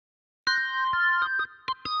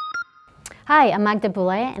Hi, I'm Magda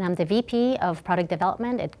Boulet, and I'm the VP of Product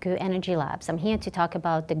Development at GU Energy Labs. I'm here to talk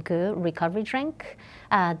about the GU Recovery Drink.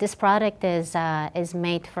 This product is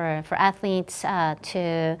made for athletes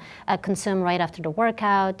to consume right after the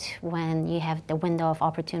workout when you have the window of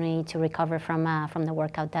opportunity to recover from the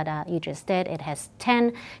workout that you just did. It has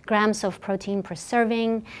 10 grams of protein per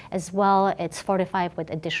serving. As well, it's fortified with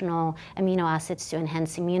additional amino acids to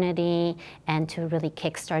enhance immunity and to really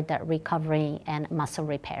kickstart that recovery and muscle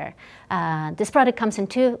repair. This product comes in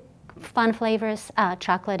two fun flavors,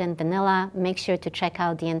 chocolate and vanilla. Make sure to check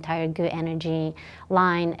out the entire GU Energy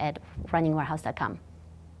line at runningwarehouse.com.